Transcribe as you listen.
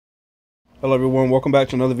Hello everyone, welcome back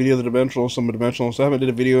to another video of the Dimensionals. I'm a Dimensionalist. I haven't did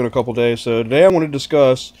a video in a couple days, so today I want to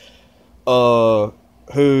discuss uh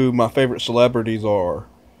who my favorite celebrities are.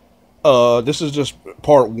 This is just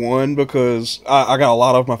part one because I got a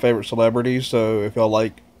lot of my favorite celebrities, so if y'all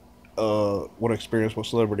like want to experience what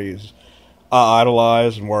celebrities I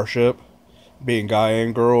idolize and worship, being guy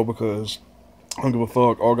and girl, because I don't give a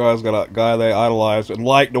fuck. All guys got a guy they idolize and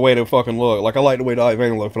like the way they fucking look. Like I like the way Dave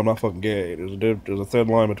Van look, but I'm not fucking gay. There's a thin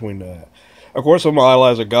line between that. Of course, I'm gonna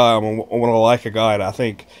idolize a guy. I'm gonna like a guy, and I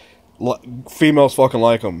think females fucking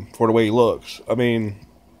like him for the way he looks. I mean,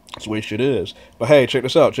 that's the way shit is. But hey, check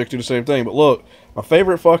this out. Chicks do the same thing. But look, my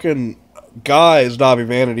favorite fucking guy is Dobby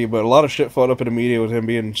Vanity, but a lot of shit fucked up in the media with him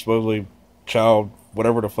being supposedly child,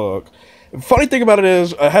 whatever the fuck. The funny thing about it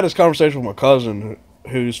is, I had this conversation with my cousin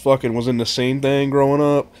who's fucking was in the scene thing growing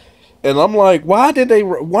up. And I'm like, why don't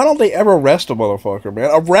they ever arrest a motherfucker, man?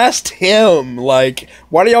 Arrest him! Like,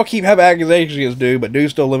 why do y'all keep having accusations against dude, but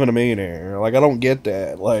dude's still living a millionaire? Like, I don't get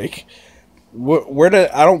that. Like,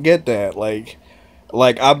 I don't get that. Like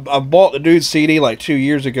I bought the dude's CD like 2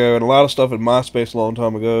 years ago, and a lot of stuff in MySpace a long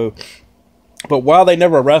time ago. But why they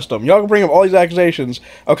never arrest him? Y'all can bring up all these accusations.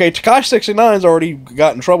 Okay, Takashi 69's already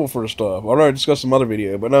got in trouble for the stuff. I've already discussed some other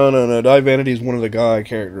video, but no. Die Vanity is one of the guy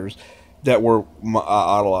characters that I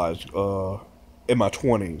idolized in my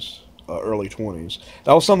 20s, early 20s.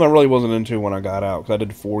 That was something I really wasn't into when I got out, because I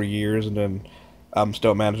did 4 years, and then I'm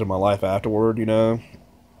still managing my life afterward, you know?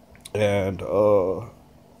 And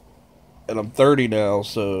I'm 30 now,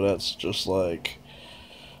 so that's just like,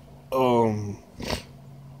 a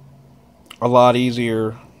lot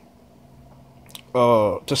easier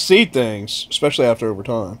to see things, especially after over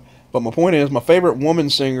time. But my point is, my favorite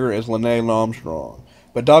woman singer is Lene Armstrong.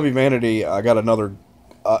 But Dobby Vanity, I got another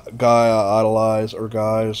guy I idolize, or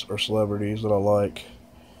guys, or celebrities that I like.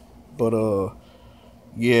 But,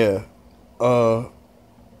 yeah.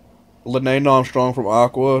 Lene Armstrong from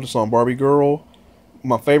Aqua, the song Barbie Girl.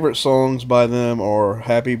 My favorite songs by them are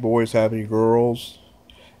Happy Boys, Happy Girls.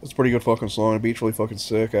 It's a pretty good fucking song. The beat's really fucking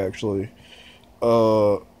sick, actually.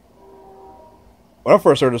 When I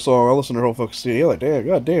first heard the song, I listened to her whole fucking CD. Like, damn,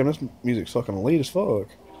 god damn, this music's fucking elite as fuck.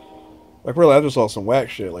 Like, really, I just saw some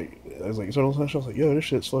whack shit. Like, I was like, so I was like, yo, this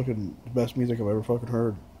shit's fucking the best music I've ever fucking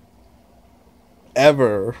heard.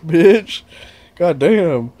 Ever, bitch. God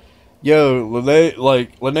damn. Yo,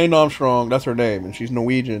 Lene Armstrong, that's her name, and she's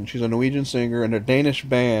Norwegian. She's a Norwegian singer, and a Danish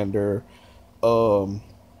band, or,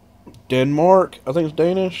 Denmark, I think it's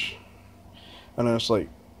Danish. I know it's like,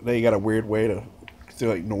 they got a weird way to,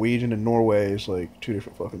 like, Norwegian and Norway is like two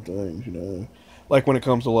different fucking things, you know? Like, when it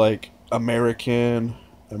comes to, like, Americanian,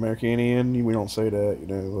 we don't say that, you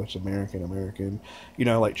know, it's American. You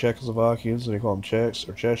know, like Czechoslovakians, they call them Czechs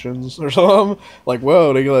or Chechens or something. Like,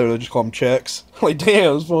 whoa, they just call them Czechs. Like,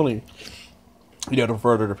 damn, it's funny. You know, to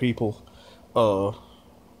refer to the people,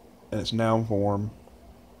 and it's noun form.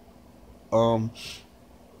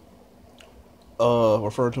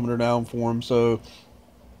 Refer to them in their noun form, so,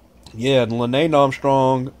 yeah, Lene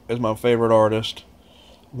Armstrong is my favorite artist,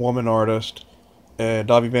 woman artist. And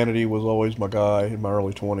Dobby Vanity was always my guy in my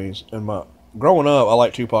early 20s. And growing up, I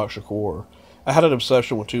liked Tupac Shakur. I had an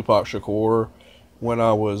obsession with Tupac Shakur when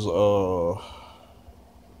I was,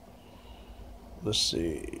 let's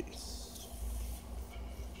see.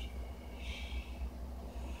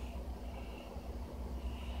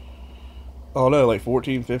 Oh no, like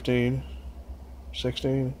 14, 15,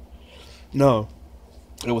 16. No,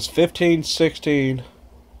 it was 15, 16.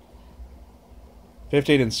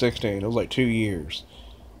 15 and 16. It was like 2 years.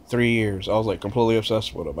 3 years. I was like completely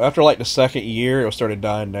obsessed with them. After like the second year, it started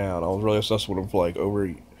dying down. I was really obsessed with them for like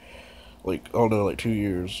like, I don't know, like 2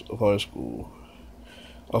 years of high school.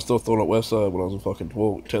 I was still throwing up Westside when I was in fucking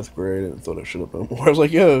 10th grade, and throw that shit up no more. I was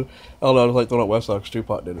like, yo, I don't know, I was like throwing up Westside because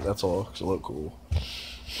Tupac did it. That's all, because it looked cool.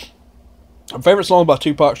 My favorite song by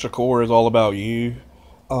Tupac Shakur is All About You.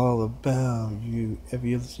 All about you.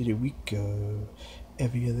 Every other city we go.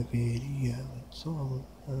 Every other video. It's all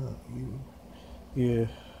about you. Yeah.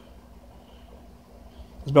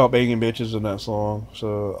 It's about banging bitches in that song,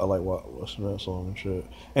 so I like listening to that song and shit.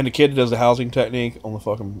 And the kid that does the housing technique on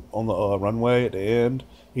the runway at the end,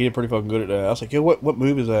 he did pretty fucking good at that. I was like, yo, what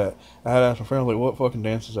move is that? I had to ask my friend, I was like, what fucking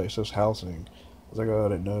dance is that? It says housing. I was like, oh, I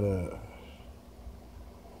didn't know that.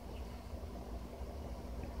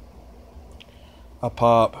 I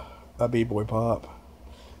pop. I b-boy pop.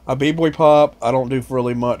 I b-boy pop. I don't do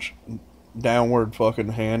really much downward fucking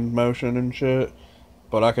hand motion and shit,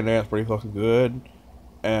 but I can dance pretty fucking good.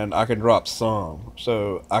 And I can drop some,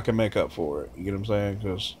 so I can make up for it. You get what I'm saying?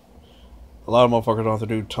 Because A lot of motherfuckers don't have to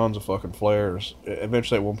do tons of fucking flares.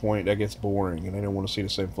 Eventually, at one point, that gets boring, and they don't want to see the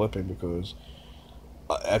same flipping because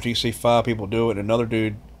after you see 5 people do it and another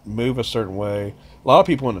dude move a certain way, a lot of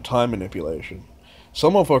people into time manipulation.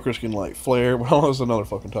 Some motherfuckers can like flare, well, that's another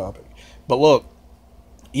fucking topic. But look,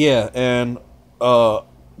 yeah, and the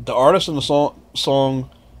artist in the song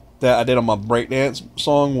that I did on my breakdance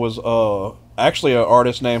song was actually an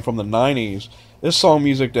artist name from the 90s. This song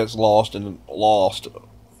music that's lost,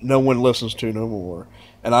 no one listens to no more.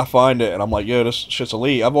 And I find it, and I'm like, yo, this shit's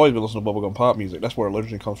elite. I've always been listening to bubblegum pop music. That's where it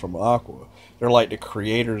originally comes from, Aqua. They're like the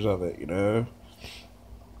creators of it, you know?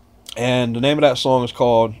 And the name of that song is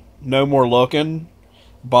called No More Lookin'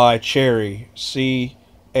 by Cherry. C-H-E-R-R-I.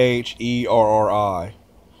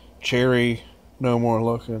 Cherry, No More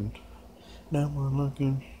Lookin'. No More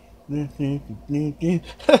Lookin'. Well,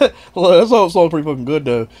 that song's pretty fucking good,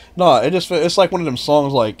 though. Nah, it's like one of them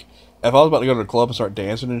songs, like, if I was about to go to the club and start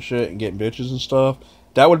dancing and shit and getting bitches and stuff,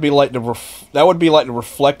 that would be like the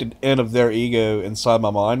reflected end of their ego inside my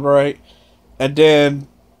mind, right? And then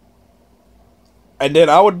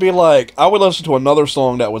I would be like, I would listen to another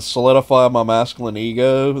song that would solidify my masculine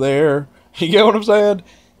ego there. You get what I'm saying?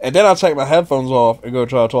 And then I'd take my headphones off and go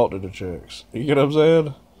try to talk to the chicks. You get what I'm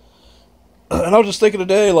saying? And I was just thinking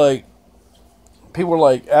today, like, people were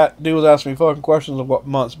like, dude was asking me fucking questions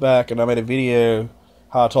months back, and I made a video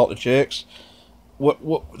how I talk to chicks.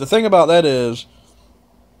 What the thing about that is,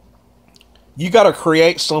 you got to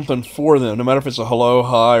create something for them, no matter if it's a hello,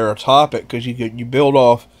 hi, or a topic, because you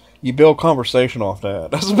build conversation off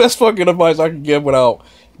that. That's the best fucking advice I can give without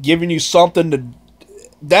giving you something to.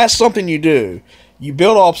 That's something you do. You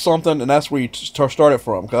build off something, and that's where you start it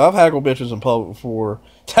from. Because I've haggled bitches in public before.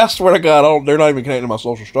 I swear to God, they're not even connected to my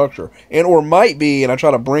social structure. Or might be, and I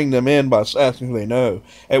try to bring them in by asking who they know.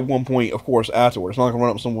 At one point, of course, afterwards. It's not like I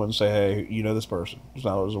run up to someone and say, hey, you know this person. It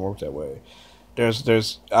doesn't work that way.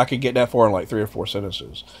 I could get that far in like 3 or 4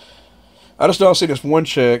 sentences. I just don't see this one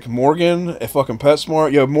chick, Morgan, at fucking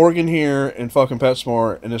PetSmart. Yo, Morgan here in fucking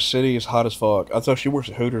PetSmart in this city is hot as fuck. I thought she works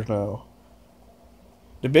at Hooters now.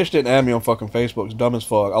 The bitch didn't add me on fucking Facebook. It's dumb as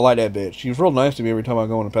fuck. I like that bitch. She was real nice to me every time I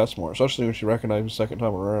go into PetSmart, especially when she recognized me the second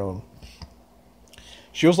time around.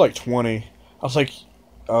 She was like 20. I was like,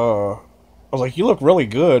 you look really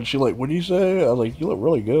good. She like, what do you say? I was like, you look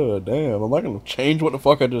really good. Damn, I'm not gonna change what the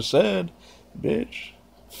fuck I just said, bitch.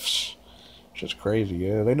 Shit's crazy,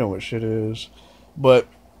 yeah. They know what shit is. But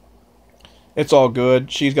it's all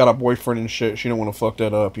good. She's got a boyfriend and shit. She don't want to fuck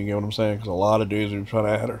that up, you get what I'm saying? Because a lot of dudes are trying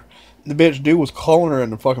to add her. The bitch dude was calling her in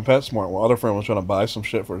the fucking PetSmart while other friend was trying to buy some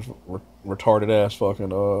shit for his retarded ass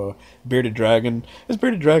fucking bearded dragon. His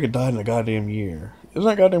bearded dragon died in a goddamn year. Isn't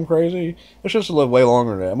that goddamn crazy? It's just to live way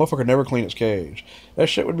longer than that. Motherfucker never cleaned its cage. That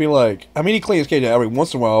shit would be like, I mean, he cleaned his cage every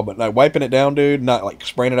once in a while, but like wiping it down, dude, not like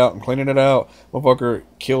spraying it out and cleaning it out. Motherfucker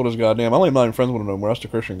killed his goddamn. I'm not even friends with him no more. That's the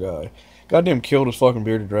Christian guy. Goddamn killed his fucking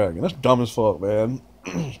bearded dragon. That's dumb as fuck, man.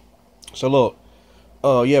 So look,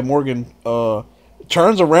 yeah, Morgan,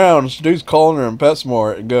 turns around, this dude's calling her in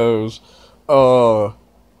PetSmart and goes,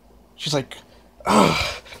 she's like,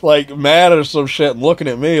 like mad or some shit and looking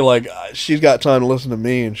at me like she's got time to listen to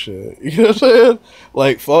me and shit. You know what I'm saying?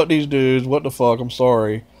 Like, fuck these dudes, what the fuck, I'm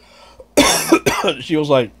sorry. She was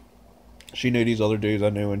like, she knew these other dudes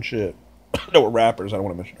I knew and shit. They were rappers, I don't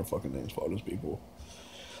want to mention their fucking names, fuck those people.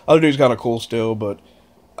 Other dude's kind of cool still, but,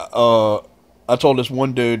 I told this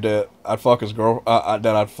one dude that I'd fuck his girl.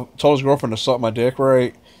 Told his girlfriend to suck my dick,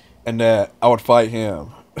 right, and that I would fight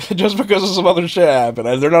him just because of some other shit happened.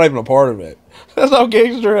 And they're not even a part of it. That's how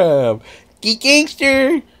gangster I am. Geek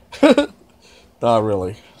gangster. Not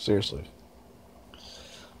really, seriously.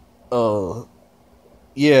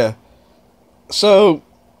 Yeah. So,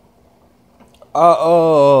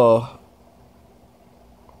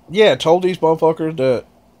 yeah, told these motherfuckers that.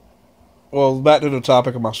 Well, back to the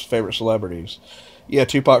topic of my favorite celebrities. Yeah,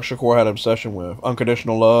 Tupac Shakur had an obsession with.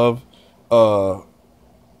 Unconditional Love.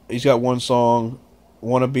 He's got one song,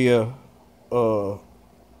 Wanna Be a,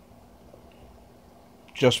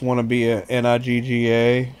 Just Wanna Be a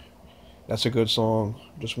Nigga. That's a good song.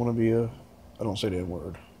 Just Wanna Be a, I don't say that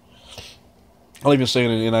word. I'll even say it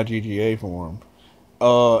in Nigga form.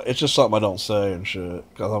 It's just something I don't say and shit,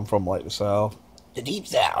 because I'm from, like, the South. The Deep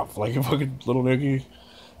South. Like a fucking Little Nicky.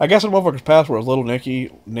 I guess the motherfucker's password is Little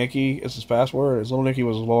Nicky. Nicky is his password. His Little Nicky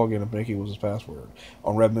was his login and Nicky was his password.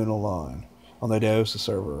 On Red Moon Online. On the Deosa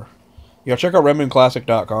server. Yo, check out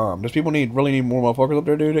RedMoonClassic.com. Does people really need more motherfuckers up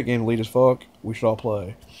there, dude? That game elite as fuck. We should all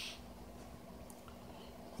play.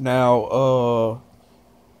 Now,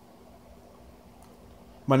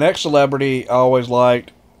 my next celebrity I always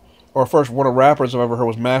liked, or first one of rappers I've ever heard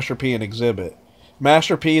was Master P and Exhibit.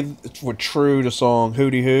 Master P with True, the song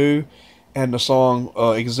Hootie Hoo, and the song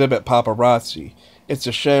Exhibit Paparazzi. It's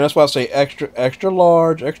a shame. That's why I say extra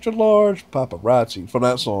large paparazzi from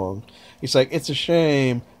that song. He's like, it's a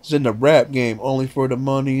shame. It's in the rap game only for the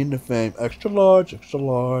money and the fame. Extra large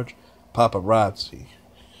paparazzi.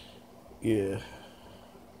 Yeah.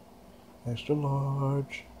 Extra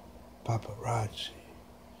large paparazzi.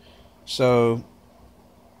 So,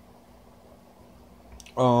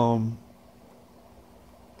 so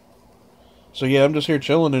yeah, I'm just here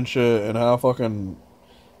chilling and shit, and how fucking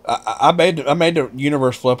I made the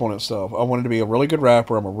universe flip on itself. I wanted to be a really good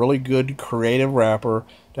rapper. I'm a really good creative rapper.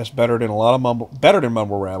 That's better than better than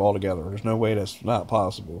mumble rap altogether. There's no way that's not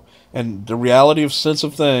possible. And the reality of sense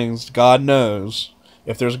of things, God knows,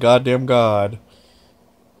 if there's a goddamn God,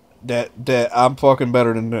 that I'm fucking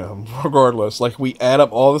better than them, regardless. Like, we add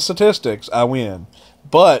up all the statistics, I win.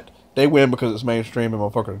 But they win because it's mainstream and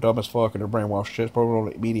motherfuckers are dumb as fuck and they're brainwashed shit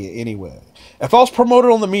promoted on the media anyway. If I was promoted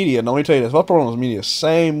on the media, and let me tell you this, if I was promoted on the media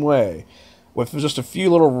same way, with just a few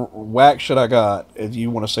little whack shit I got, if you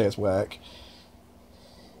want to say it's whack,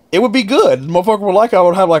 it would be good. The motherfucker would like it. I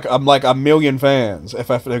would have like a million fans if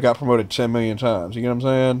I got promoted 10 million times. You get what I'm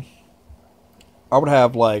saying? I would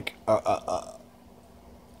have like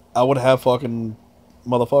I would have fucking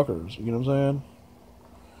motherfuckers. You know what I'm saying?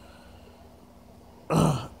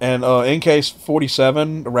 And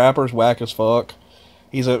NK47, the rapper's whack as fuck.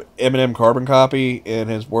 He's a Eminem carbon copy, and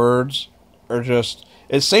his words are just...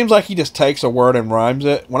 It seems like he just takes a word and rhymes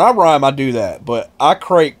it. When I rhyme, I do that, but I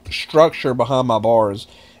create structure behind my bars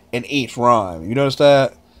in each rhyme. You notice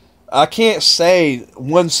that? I can't say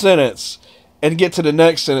one sentence and get to the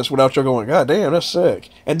next sentence without you going, God damn, that's sick.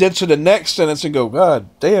 And then to the next sentence and go, God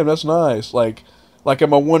damn, that's nice. Like in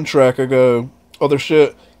my one track, I go, other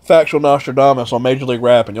shit... Factual Nostradamus on Major League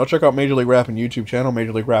Rapping. Y'all check out Major League Rapping YouTube channel,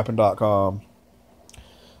 MajorLeagueRapping.com.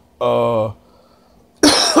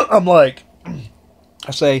 I'm like,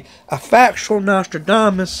 I say, a factual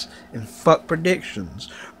Nostradamus and fuck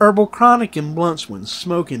predictions. Herbal chronic and blunts when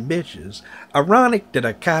smoking bitches. Ironic that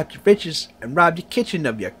I caught your bitches and robbed your kitchen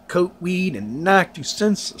of your coke weed and knocked you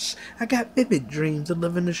senseless. I got vivid dreams of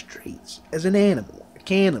living the streets as an animal, a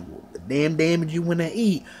cannibal. The damn damage you when I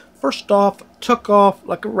eat. First off, took off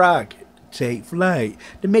like a rocket to take flight,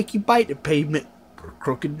 to make you bite the pavement for a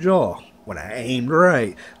crooked jaw. When I aimed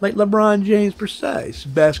right, like LeBron James precise,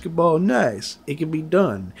 basketball nice, it can be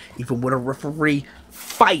done, even with a referee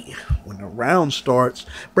fight. When the round starts,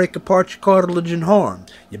 break apart your cartilage and harm,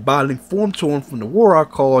 your bodily form torn from the war I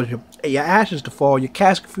caused, your ashes to fall, your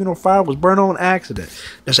casket funeral fire was burned on accident.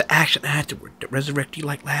 There's an action afterward that resurrect you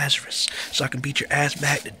like Lazarus, so I can beat your ass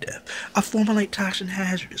back to death. I formulate toxin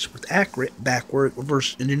hazardous with accurate, backward,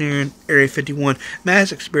 reverse engineering, Area 51,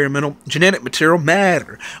 mass experimental, genetic material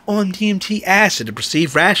matter, on DMT acid to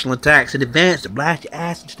perceive rational attacks in advance to blast your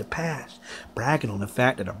ass into the past. Bragging on the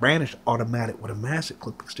fact that I brandished automatic with a massive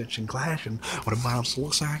clip extension clashing with a bottom slow,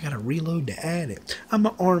 so I gotta reload to add it. I'm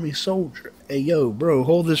an army soldier. Hey yo, bro,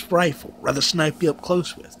 hold this rifle. Rather snipe you up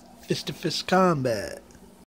close with. Fist to fist combat.